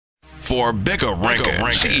for Bigga Rankin,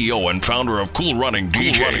 CEO and founder of Cool Running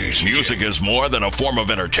DJs. Music is more than a form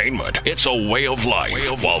of entertainment. It's a way of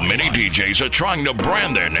life. While many DJs are trying to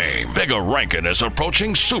brand their name, Bigga Rankin is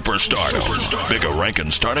approaching superstardom. Bigga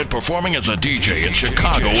Rankin started performing as a DJ in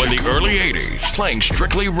Chicago in the early 80s, playing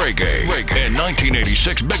strictly reggae. In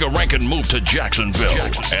 1986, Bigga Rankin moved to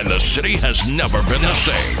Jacksonville, and the city has never been the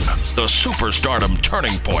same. The superstardom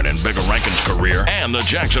turning point in Bigga Rankin's career and the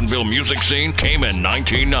Jacksonville music scene came in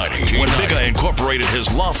 1990, when Bigga incorporated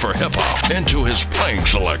his love for hip-hop into his playing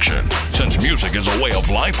selection. Since music is a way of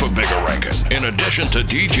life for Bigga Rankin, in addition to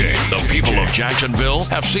DJ, the people of Jacksonville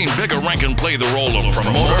have seen Bigga Rankin play the role of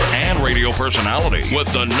promoter and radio personality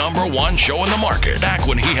with the #1 show in the market, back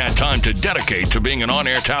when he had time to dedicate to being an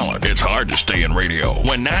on-air talent. It's hard to stay in radio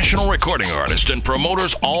when national recording artists and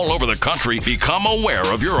promoters all over the country become aware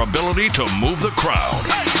of your ability to move the crowd.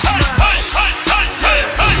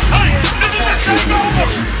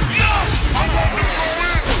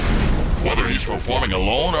 Whether he's performing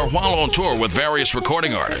alone or while on tour with various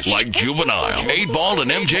recording artists like Juvenile, 8-Ball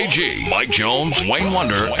and MJG, Mike Jones, Wayne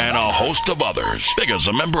Wonder, and a host of others. Bigga's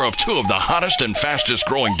a member of 2 of the hottest and fastest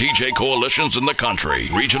growing DJ coalitions in the country.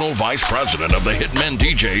 Regional Vice President of the Hitmen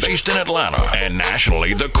DJs based in Atlanta, and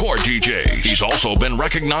nationally the Core DJs. He's also been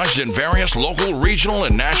recognized in various local, regional,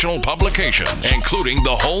 and national publications, including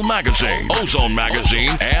The Whole Magazine, Ozone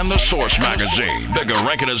Magazine, and The Source Magazine. Bigga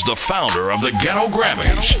Rankin is the founder of the Ghetto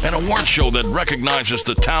Grammys, an award show that recognizes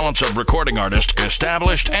the talents of recording artists,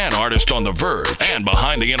 established, and artists on the verge, and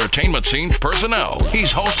behind the entertainment scene's personnel.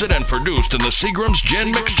 He's hosted and produced in the Seagram's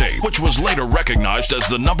Gin mixtape, which was later recognized as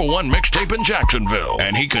the #1 mixtape in Jacksonville.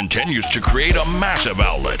 And he continues to create a massive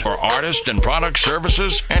outlet for artists and product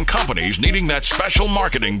services and companies needing that special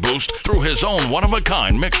marketing boost through his own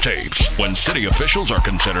one-of-a-kind mixtapes. When city officials are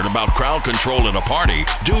considered about crowd control at a party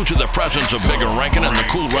due to the presence of Bigga Rankin and the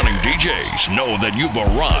Cool Running DJs, know that you've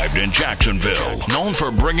arrived in Jacksonville. Known for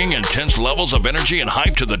bringing intense levels of energy and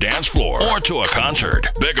hype to the dance floor or to a concert,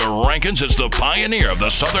 Bigga Rankins is the pioneer of the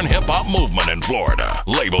Southern hip-hop movement in Florida.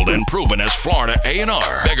 Labeled and proven as Florida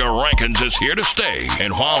A&R, Bigga Rankins is here to stay.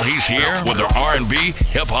 And while he's here, whether R&B,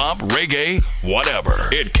 hip-hop, reggae, whatever,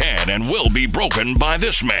 it can and will be broken by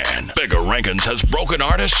this man. Bigga Rankins has broken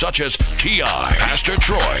artists such as T.I., Pastor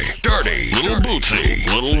Troy, Dirty, Little Bootsy,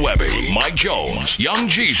 Little Webby, Mike Jones, Young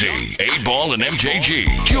Jeezy, 8-Ball and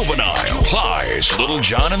MJG, Juvenile, Plies, Little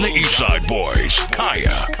John and the Eastside Boys,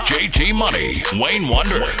 Kaya, JT Money, Wayne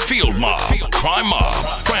Wonder, Field Mob, Crime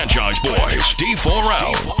Mob, Franchise Boys,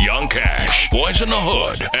 D4L, Young Cash, Boys in the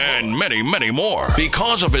Hood, and many, many more.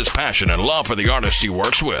 Because of his passion and love for the artists he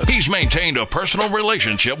works with, he's maintained a personal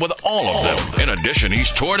relationship with all of them. In addition,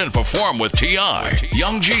 he's toured and performed with T.I.,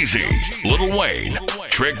 Young Jeezy, Little Wayne,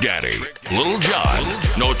 Trick Daddy, Little John,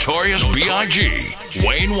 Notorious B.I.G.,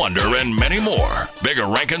 Wayne Wonder, and many more.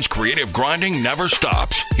 Bigga Rankin's creative grinding never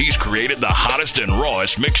stops. He's created the hottest and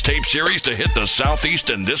rawest mixtape series to hit the Southeast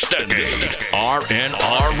in this decade,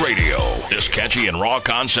 RNR Radio. This catchy and raw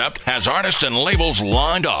concept has artists and labels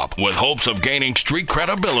lined up with hopes of gaining street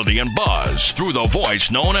credibility and buzz through the voice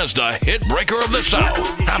known as the hit breaker of the South.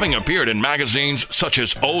 Having appeared in magazines such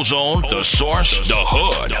as Ozone, The Source, The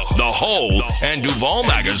Hood, The Whole, and Duval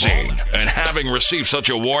Magazine, and having received such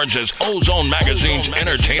awards as Ozone Magazine's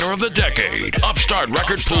Entertainer of the Decade, Upstart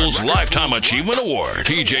Record Pool's Lifetime Achievement Award,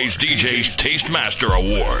 TJ's DJ's Taste Master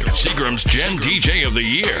Award, Seagram's Gen DJ of the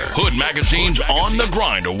Year, Hood Magazine's On the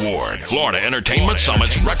Grind Award, Florida Entertainment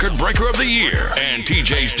Summit's Record Breaker of the Year, and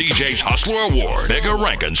TJ's DJ's Hustler Award. Bigga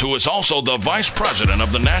Rankins, who is also the Vice President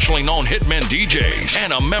of the nationally known Hitmen DJs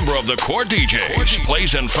and a member of the Core DJs,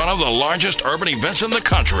 plays in front of the largest urban events in the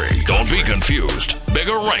country. Don't be confused.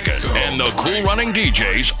 Bigga Rankin and the Cool Running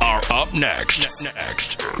DJs are up next.